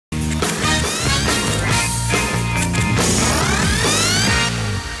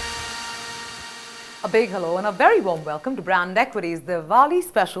big hello and a very warm welcome to Brand Equity's Diwali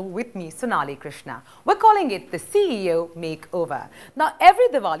special with me, Sonali Krishna. We're calling it the CEO Makeover. Now, every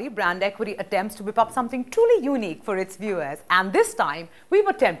Diwali, Brand Equity attempts to whip up something truly unique for its viewers, and this time we've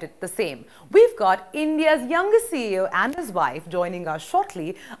attempted the same. We've got India's youngest CEO and his wife joining us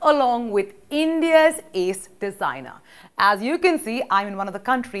shortly, along with India's ace designer. As you can see, I'm in one of the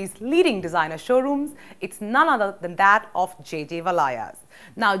country's leading designer showrooms. It's none other than that of JJ Valaya's.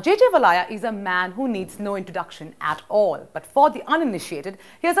 Now, JJ Valaya is a man who needs no introduction at all. But for the uninitiated,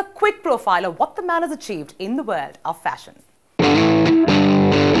 here's a quick profile of what the man has achieved in the world of fashion.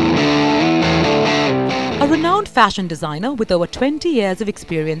 A renowned fashion designer with over 20 years of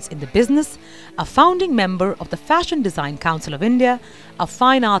experience in the business, a founding member of the Fashion Design Council of India, a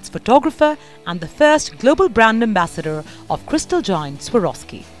fine arts photographer, and the first global brand ambassador of crystal giant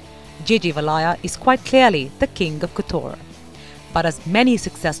Swarovski. JJ Valaya is quite clearly the king of couture. But as many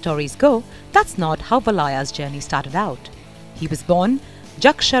success stories go, that's not how Valaya's journey started out. He was born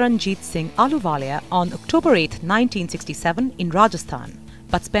Jagsharanjit Singh Ahluwalia on October 8, 1967 in Rajasthan,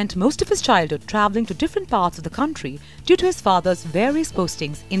 but spent most of his childhood travelling to different parts of the country due to his father's various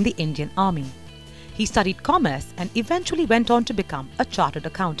postings in the Indian Army. He studied commerce and eventually went on to become a chartered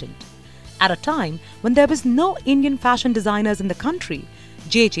accountant. At a time when there was no Indian fashion designers in the country,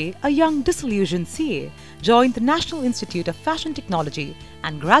 JJ, a young disillusioned CA, joined the National Institute of Fashion Technology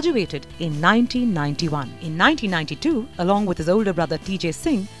and graduated in 1991. In 1992, along with his older brother TJ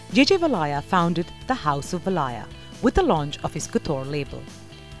Singh, JJ Valaya founded the House of Valaya with the launch of his couture label.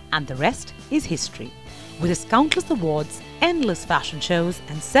 And the rest is history. With his countless awards, endless fashion shows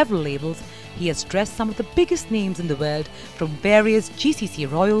and several labels, he has dressed some of the biggest names in the world, from various GCC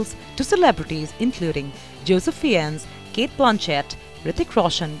royals to celebrities including Joseph Fiennes, Kate Blanchett, Hrithik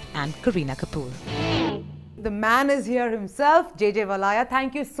Roshan and Kareena Kapoor. The man is here himself, JJ Valaya.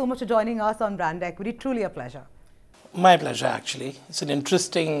 Thank you so much for joining us on Brand Equity. Truly a pleasure. My pleasure, actually. It's an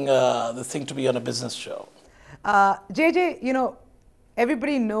interesting thing to be on a business show. JJ, you know,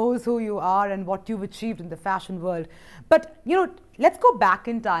 everybody knows who you are and what you've achieved in the fashion world. But, you know, let's go back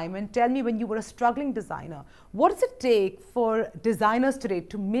in time and tell me, when you were a struggling designer, what does it take for designers today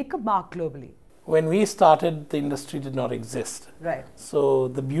to make a mark globally? When we started, the industry did not exist. Right. So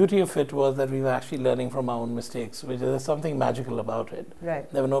the beauty of it was that we were actually learning from our own mistakes, which there's something magical about it.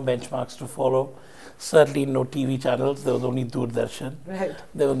 Right. There were no benchmarks to follow. Certainly no TV channels. There was only Doordarshan. Right.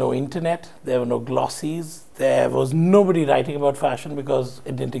 There was no internet. There were no glossies. There was nobody writing about fashion because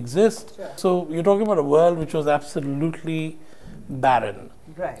it didn't exist. Sure. So you're talking about a world which was absolutely barren.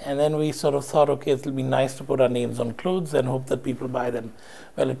 Right. And then we sort of thought, okay, it'll be nice to put our names on clothes and hope that people buy them.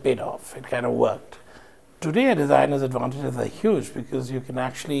 Well, it paid off. It kind of worked. Today, a designer's advantages are huge because you can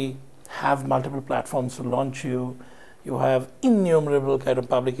actually have multiple platforms to launch you. You have innumerable kind of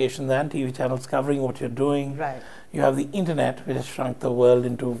publications and TV channels covering what you're doing. Right. You have the internet, which has shrunk the world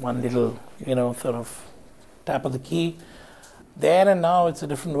into one little, sort of tap of the key. There and now, it's a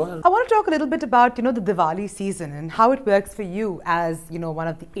different world. I want to talk a little bit about, the Diwali season and how it works for you as, one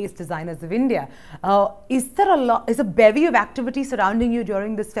of the ace designers of India. Is a bevy of activity surrounding you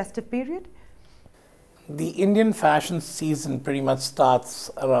during this festive period? The Indian fashion season pretty much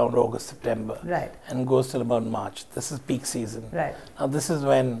starts around August, September. Right. And goes till about March. This is peak season. Right. Now, this is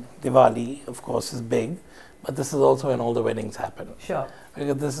when Diwali, of course, is big, but this is also when all the weddings happen. Sure.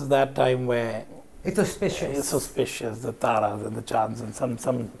 Because this is that time where it's auspicious. It's auspicious, the taras and the chands and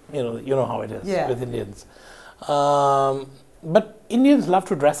some you know how it is with Indians. But Indians love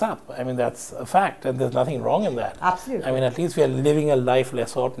to dress up. I mean, that's a fact, and there's nothing wrong in that. Absolutely. I mean, at least we are living a life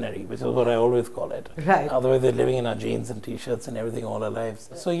less ordinary, which is what I always call it. Right. Otherwise, we're living in our jeans and t-shirts and everything all our lives.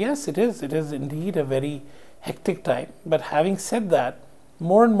 So yes, it is. It is indeed a very hectic time. But having said that,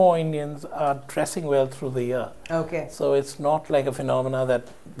 more and more Indians are dressing well through the year. Okay. So it's not like a phenomena that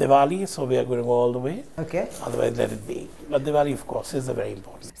Diwali, so we are going to go all the way. Okay. Otherwise, let it be. But Diwali, of course, is a very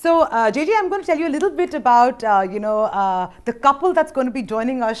important. So, JJ, I'm going to tell you a little bit about, the couple that's going to be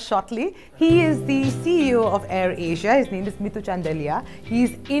joining us shortly. He is the CEO of Air Asia. His name is Mithu Chandalia.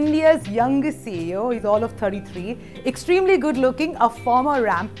 He's India's youngest CEO. He's all of 33. Extremely good looking, a former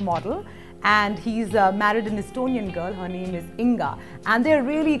ramp model. And he's married an Estonian girl. Her name is Inga. And they're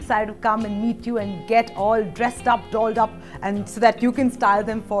really excited to come and meet you and get all dressed up, dolled up, and so that you can style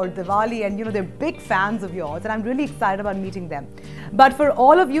them for Diwali. And they're big fans of yours, and I'm really excited about meeting them. But for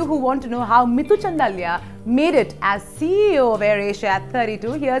all of you who want to know how Mithu Chandalia made it as CEO of Air Asia at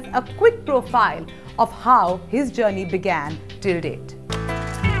 32, here's a quick profile of how his journey began till date.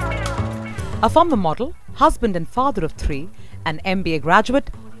 A former model, husband and father of 3, an MBA graduate,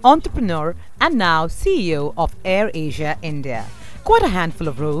 entrepreneur and now CEO of Air Asia India. quite a handful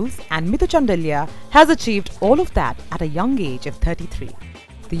of roles, and Mithu Chandeliya has achieved all of that at a young age of 33.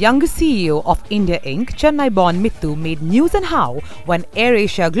 The youngest CEO of India Inc., Chennai-born Mithu, made news and how when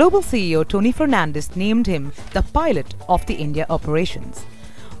AirAsia Global CEO Tony Fernandes named him the pilot of the India operations.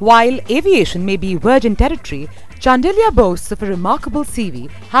 While aviation may be virgin territory, Chandeliya boasts of a remarkable CV,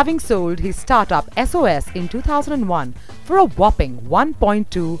 having sold his startup SOS in 2001 for a whopping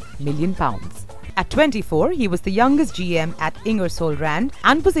 £1.2 million. At 24, he was the youngest GM at Ingersoll Rand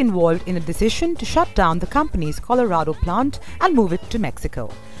and was involved in a decision to shut down the company's Colorado plant and move it to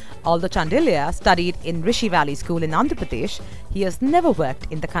Mexico. Although Chandeliya studied in Rishi Valley School in Andhra Pradesh, he has never worked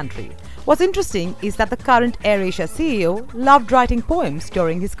in the country. What's interesting is that the current AirAsia CEO loved writing poems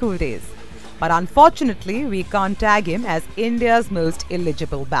during his school days. But unfortunately, we can't tag him as India's most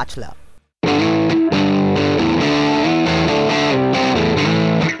eligible bachelor.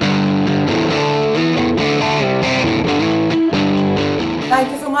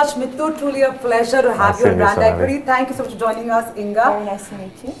 Thank you so much, Mithu. Truly a pleasure to have you at Brand Equity. Thank you so much for joining us, Inga. Very nice to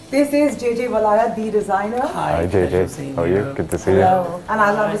meet you. This is JJ Valaya, the designer. Hi JJ. How are you? Good to see you. Hello. And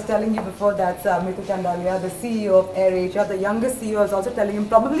as I was telling you before, that's Mithu Chandeliya, the CEO of AirAsia, the youngest CEO. I was also telling him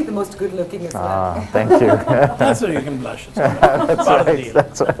probably the most good looking as well. Thank you. That's where you can blush. That's right.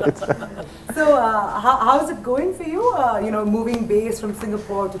 That's right. So, how's it going for you? Moving base from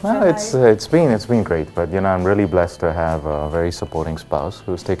Singapore to Chennai? It's been great. But I'm really blessed to have a very supporting spouse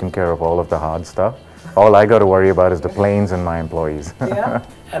who's taken care of all of the hard stuff. All I got to worry about is the planes and my employees. Yeah.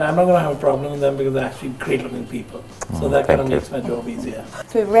 And I'm not going to have a problem with them because they're actually great looking people. So that kind of makes my job easier.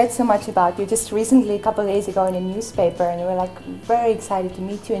 So we've read so much about you just recently, a couple of days ago in a newspaper, and we're like very excited to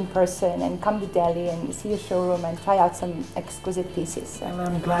meet you in person and come to Delhi and see your showroom and try out some exquisite pieces. And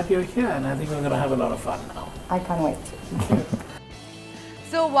I'm glad you're here, and I think we're going to have a lot of fun now. I can't wait.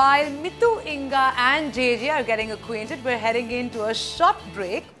 So while Mithu, Inga and JJ are getting acquainted, we're heading into a short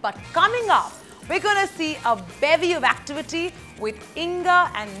break. But coming up, we're going to see a bevy of activity with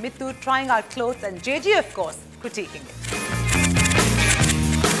Inga and Mithu trying our clothes and JJ, of course, critiquing it.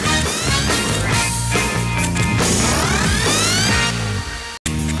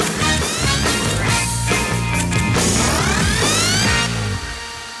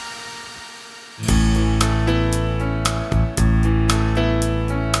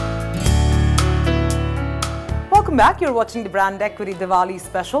 Welcome back. You're watching the Brand Equity Diwali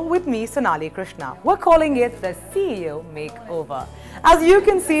special with me, Sonali Krishna. We're calling it the CEO Makeover. As you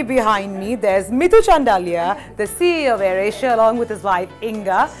can see behind me, there's Mithu Chandeliya, the CEO of AirAsia, along with his wife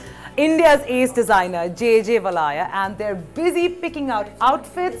Inga, India's ace designer JJ Valaya, and they're busy picking out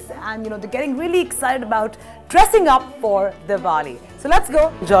outfits and they're getting really excited about dressing up for Diwali. So let's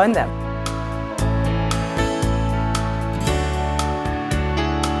go join them.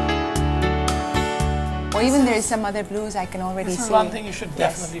 Or even there's some other blues I can already see. This is one thing you should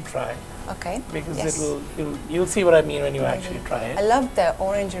definitely try. Okay. Because you'll see what I mean when you actually try it. I love the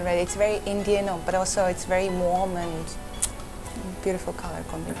orange and red. It's very Indian, but also it's very warm and beautiful color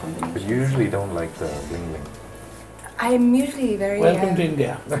combination. But you usually don't like the bling bling. I'm usually very... Welcome to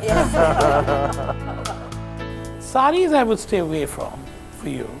India. Yes. Saris I would stay away from for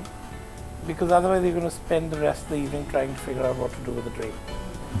you, because otherwise you're going to spend the rest of the evening trying to figure out what to do with the drape.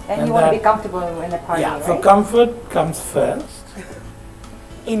 And you want to be comfortable in the party, yeah, right? so comfort comes first,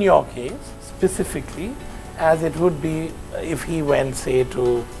 in your case, specifically, as it would be if he went, say,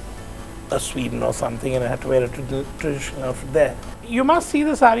 to Sweden or something and had to wear a traditional outfit there. You must see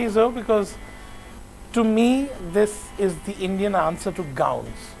the saris though, because to me, this is the Indian answer to gowns.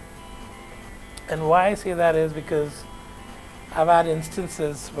 And why I say that is because I've had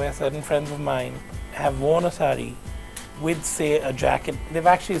instances where certain friends of mine have worn a sari with, say, a jacket. They've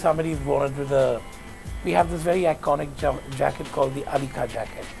actually, somebody's worn it with we have this very iconic jacket called the Alika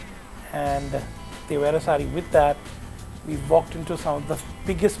jacket. And they wear a sari with that. We've walked into some of the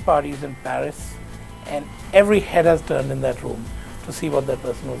biggest parties in Paris, and every head has turned in that room to see what that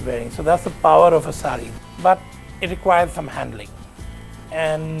person was wearing. So that's the power of a sari. But it requires some handling.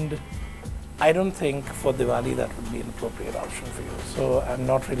 And I don't think for Diwali that would be an appropriate option for you. So I'm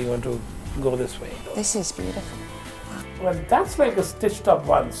not really going to go this way. This is beautiful. Well, that's like a stitched up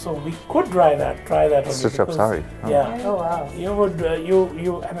one, so we could try that. Stitched up sari. Oh. Yeah. Oh wow. You would,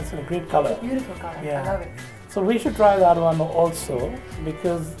 and it's in a great color. Beautiful color. Yeah. I love it. So we should try that one also,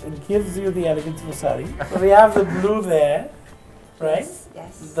 because it gives you the elegance of a sari. So we have the blue there, right?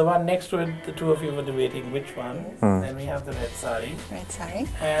 Yes. The one next to it, the two of you were debating which one. Yes. Then we have the red sari. Red sari.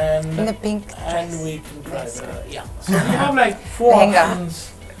 And the pink And dress. we can try Yes. the, yeah. So we have like four Lehenga.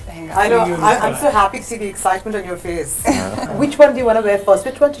 options I know. You I'm so happy to see the excitement on your face. Which one do you want to wear first?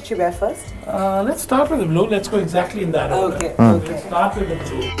 Which one should you wear first? Let's start with the blue. Let's go exactly in that order. Okay. Let's start with the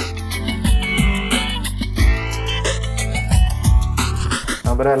blue.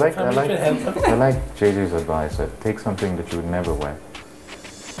 No, but I like JJ's advice that take something that you would never wear,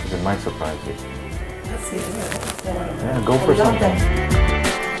 because it might surprise you. Yeah, go for something.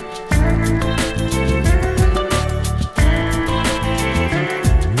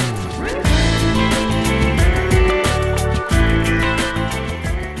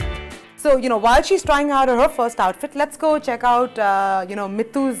 So, while she's trying out her first outfit, let's go check out,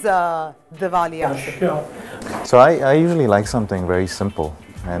 Mithu's Diwali outfit. Sure. So I usually like something very simple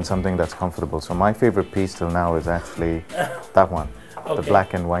and something that's comfortable. So my favorite piece till now is actually that one, the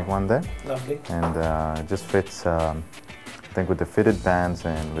black and white one there. Lovely. And it just fits, I think, with the fitted bands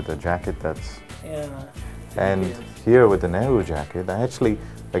and with the jacket that's... Yeah. And here with the Nehru jacket, I actually,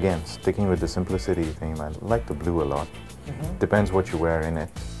 again, sticking with the simplicity theme, I like the blue a lot. Depends what you wear in it,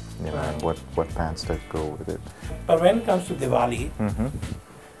 and what pants that go with it. But when it comes to Diwali,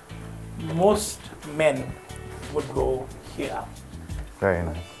 most men would go here, Very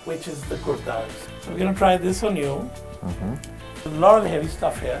nice. which is the kurtas. So we're going to try this on you. A lot of heavy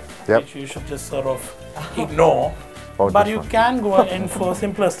stuff here, which you should just sort of ignore. But you can go in for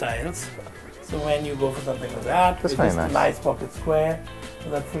simpler styles. So when you go for something like that, with just a nice pocket square,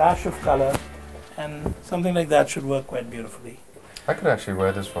 with that flash of color, and something like that should work quite beautifully. I could actually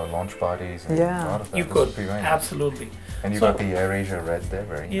wear this for launch parties. And a lot of that. You This could, would be very nice. absolutely. And you got the AirAsia red there,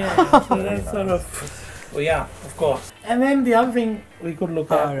 very nice. Yeah, so that's sort of, well, yeah, of course. And then the other thing we could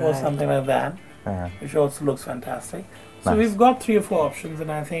look at was something like that, which also looks fantastic. So we've got 3 or 4 options,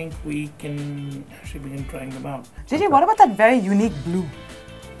 and I think we can actually begin trying them out. JJ, what about that very unique blue?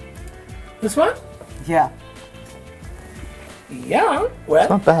 This one? Yeah. Yeah, well, It's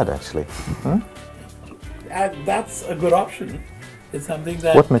not bad, actually. that's a good option. It's something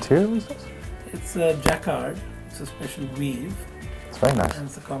that... What material is this? It's a jacquard. It's a special weave. It's very nice. And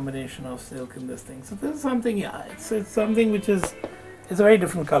it's a combination of silk and this thing. So this is something, it's something which is... It's a very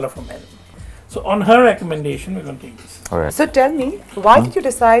different color for men. So on her recommendation, we're going to take this. All right. So tell me, why did you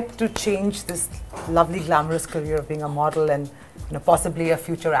decide to change this lovely glamorous career of being a model and possibly a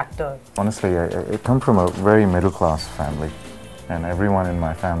future actor? Honestly, I come from a very middle-class family, and everyone in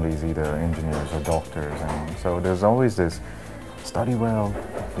my family is either engineers or doctors, and so there's always this study well,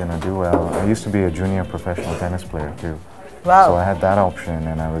 do well. I used to be a junior professional tennis player too. Wow. So I had that option,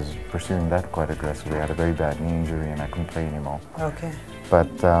 and I was pursuing that quite aggressively. I had a very bad knee injury, and I couldn't play anymore. Okay. But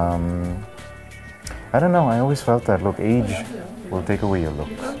I don't know, I always felt that, look, age will take away your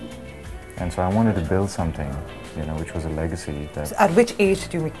looks. And so I wanted to build something, which was a legacy. That So at which age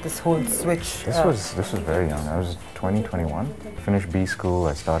did you make this whole switch? This was very young. I was 21. Finished B school,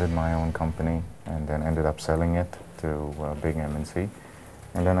 I started my own company, and then ended up selling it to a big MNC.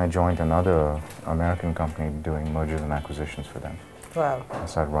 And then I joined another American company doing mergers and acquisitions for them. Wow. I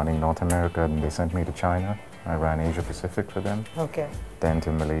started running North America, and they sent me to China. I ran Asia Pacific for them. Okay. Then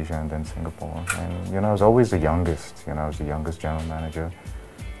to Malaysia, and then Singapore. And I was always the youngest. I was the youngest general manager.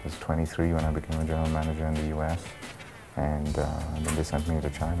 I was 23 when I became a general manager in the US. And then they sent me to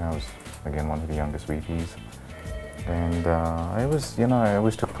China. I was, again, one of the youngest VPs. And I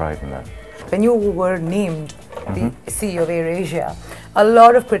always took pride in that. When you were named the CEO of AirAsia, a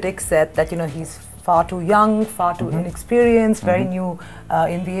lot of critics said that he's far too young, far too inexperienced, very new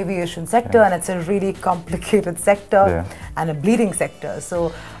in the aviation sector, and it's a really complicated sector and a bleeding sector.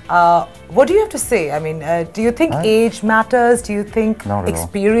 So, what do you have to say? I mean, do you think age matters? Do you think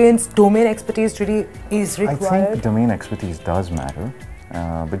experience, domain expertise really is required? I think domain expertise does matter,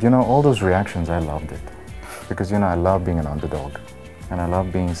 but all those reactions, I loved it. Because I love being an underdog, and I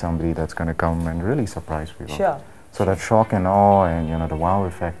love being somebody that's going to come and really surprise people. Sure. So that shock and awe and the wow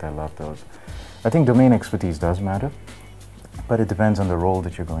effect, I love those. I think domain expertise does matter, but it depends on the role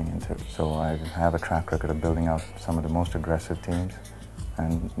that you're going into. So I have a track record of building out some of the most aggressive teams,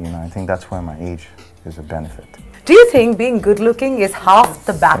 and I think that's where my age is a benefit. Do you think being good looking is half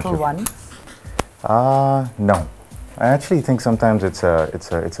the battle won? No. I actually think sometimes it's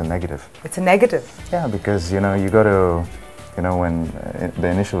a negative. It's a negative. Yeah, because you got to, when the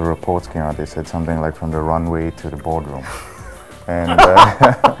initial reports came out, they said something like from the runway to the boardroom, and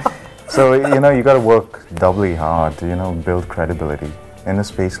so you got to work doubly hard to build credibility in a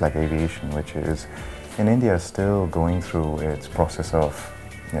space like aviation, which is in India still going through its process of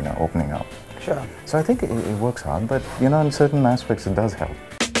opening up. Sure. So I think it works hard, but in certain aspects it does help.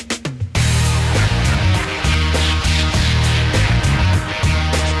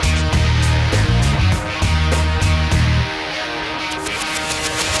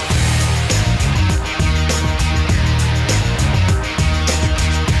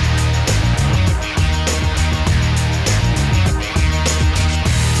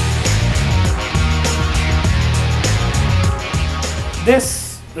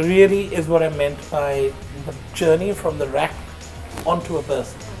 This really is what I meant by the journey from the rack onto a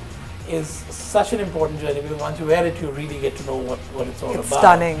person. Is such an important journey because once you wear it, you really get to know what it's all about.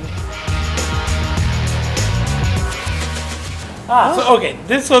 Stunning. So okay,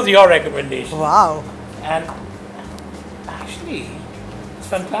 this was your recommendation. Wow. And actually, it's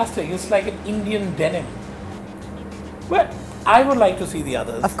fantastic. It's like an Indian denim. Well, I would like to see the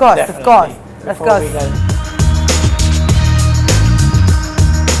others. Of course, definitely, of course, of before course. we go.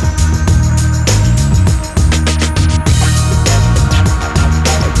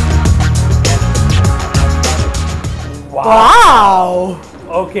 Wow.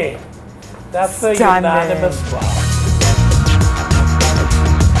 Okay, that's a Stunning. unanimous wow.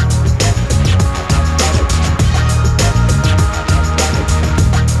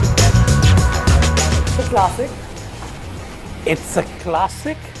 The classic. It's a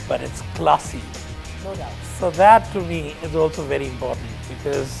classic, but it's classy. No doubt. So that to me is also very important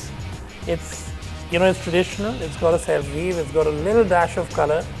because it's, you know, it's traditional. It's got a self weave. It's got a little dash of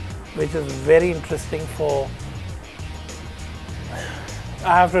color, which is very interesting for.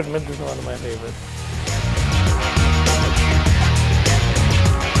 I have to admit, this is one of my favorites.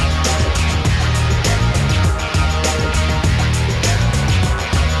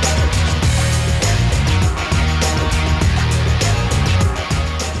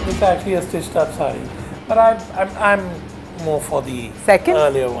 It's actually a stitched up sari, but I'm more for the Second?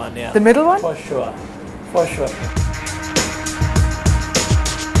 earlier one, yeah. The middle one? For sure, for sure.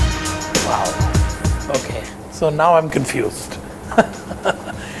 Wow. Okay, so now I'm confused.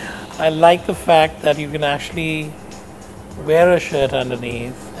 I like the fact that you can actually wear a shirt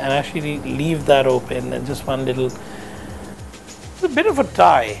underneath and actually leave that open and just one little, it's a bit of a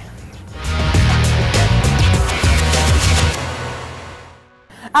tie.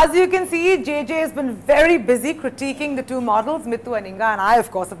 As you can see, JJ has been very busy critiquing the two models, Mithu and Inga, and I, of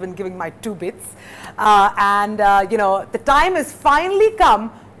course, have been giving my 2 bits. You know, the time has finally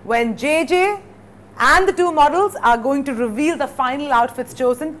come when JJ and the 2 models are going to reveal the final outfits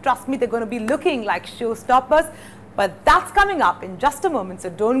chosen. Trust me, they're going to be looking like showstoppers. But that's coming up in just a moment, so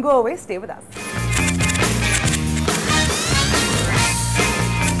don't go away, stay with us.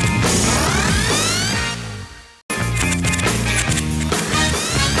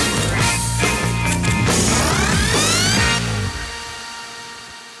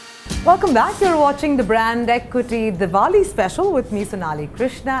 Welcome back. You're watching the Brand Equity Diwali special with me, Sonali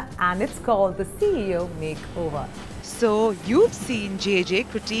Krishna, and it's called the CEO Makeover. So you've seen JJ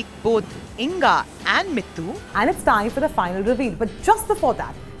critique both Inga and Mithu, and it's time for the final reveal. But just before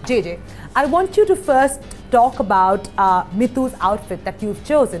that, JJ, I want you to first talk about Mithu's outfit that you've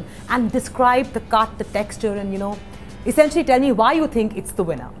chosen and describe the cut, the texture, and, you know, essentially tell me why you think it's the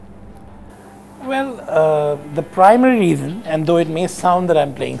winner. Well, the primary reason, and though it may sound that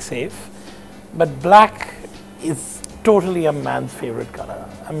I'm playing safe, but black is totally a man's favorite color.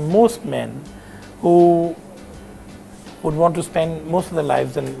 And most men who would want to spend most of their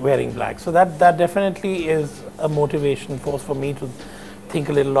lives in wearing black. So that definitely is a motivation force for me to think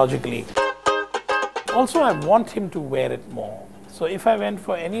a little logically. Also, I want him to wear it more. So if I went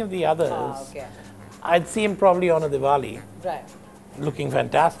for any of the others, I'd see him probably on a Diwali. Right. Looking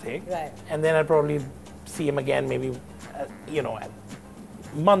fantastic, Right. And then I'd probably see him again maybe, you know,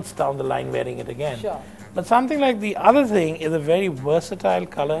 months down the line wearing it again. Sure. But something like the other thing is a very versatile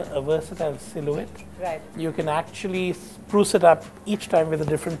color, a versatile silhouette. Right. You can actually spruce it up each time with a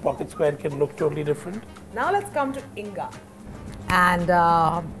different pocket square. It can look totally different. Now let's come to Inga. And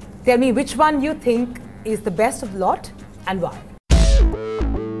tell me which one you think is the best of the lot and why.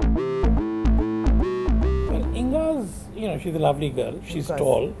 Well, Inga's, you know, she's a lovely girl. She's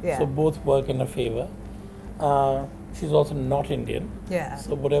tall, yeah. so both work in her favor. She's also not Indian. Yeah.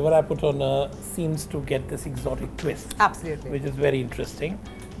 So whatever I put on her seems to get this exotic twist. Absolutely. Which is very interesting.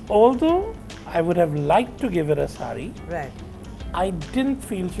 Although I would have liked to give her a sari, Right. I didn't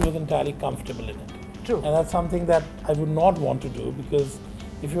feel she was entirely comfortable in it. True. And that's something that I would not want to do, because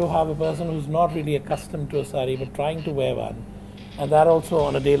if you have a person who's not really accustomed to a sari but trying to wear one, and that also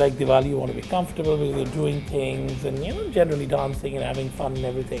on a day like Diwali you want to be comfortable because you're doing things and, you know, generally dancing and having fun and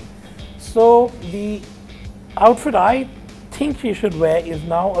everything. So the outfit I think she should wear is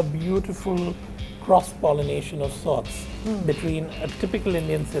now a beautiful cross-pollination of sorts between a typical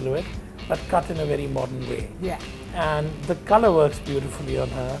Indian silhouette but cut in a very modern way. Yeah. And the color works beautifully on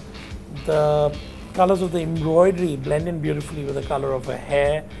her. The colors of the embroidery blend in beautifully with the color of her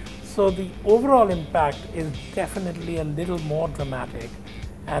hair. So the overall impact is definitely a little more dramatic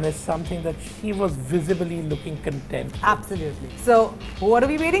and it's something that she was visibly looking content with. Absolutely. So, what are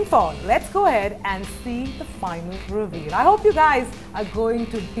we waiting for? Let's go ahead and see the final reveal. I hope you guys are going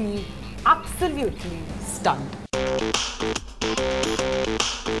to be absolutely stunned.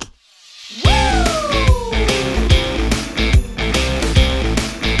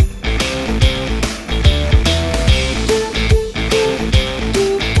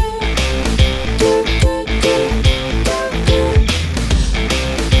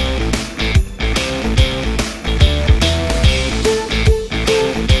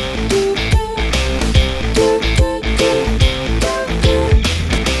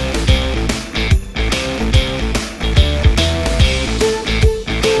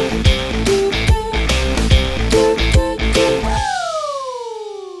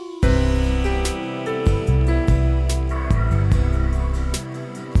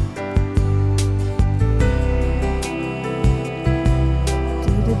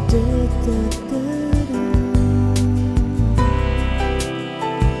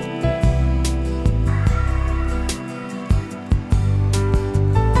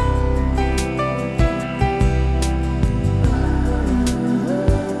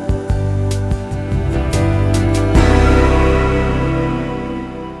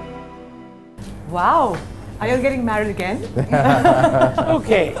 Wow. Are you getting married again?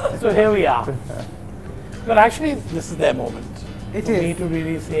 Okay, so here we are. But actually, this is their moment. It For is. me to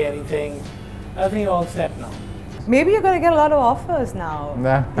really say anything. I think all set now. Maybe you're going to get a lot of offers now.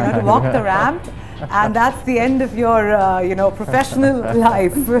 Nah. You know, to walk the ramp, and that's the end of your, professional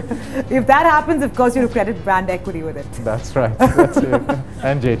life. If that happens, of course, you'll credit brand equity with it. That's right. That's it.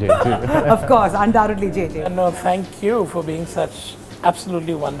 And JJ too. Of course, undoubtedly, JJ. And no, thank you for being such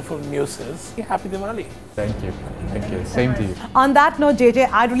absolutely wonderful muses. Happy Diwali. Thank you. Thank you. Same to you. On that note,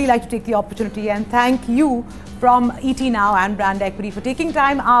 JJ, I'd really like to take the opportunity and thank you from ET Now and Brand Equity for taking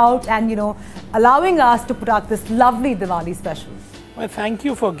time out and, allowing us to put out this lovely Diwali special. Well, thank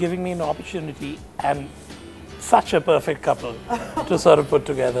you for giving me an opportunity and such a perfect couple to sort of put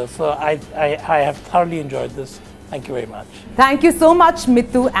together. So I have thoroughly enjoyed this. Thank you very much. Thank you so much,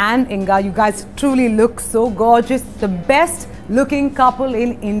 Mithu and Inga. You guys truly look so gorgeous. The best looking couple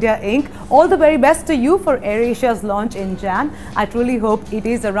in India Inc. All the very best to you for AirAsia's launch in Jan. I truly hope it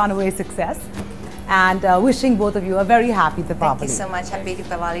is a runaway success. And wishing both of you a very happy Diwali. Thank you so much. Happy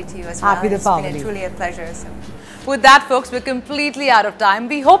Diwali to you as well. Happy It's Diwali. been truly a pleasure. So. With that, folks, we're completely out of time.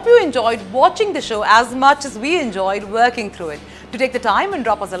 We hope you enjoyed watching the show as much as we enjoyed working through it. To take the time and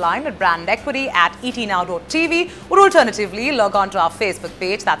drop us a line at brandequity@etnow.tv, or alternatively log on to our Facebook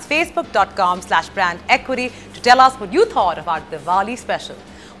page, that's facebook.com/brandequity, to tell us what you thought of our Diwali special.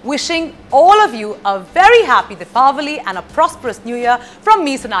 Wishing all of you a very happy Diwali and a prosperous New Year from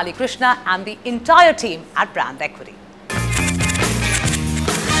me, Sonali Krishna, and the entire team at Brand Equity.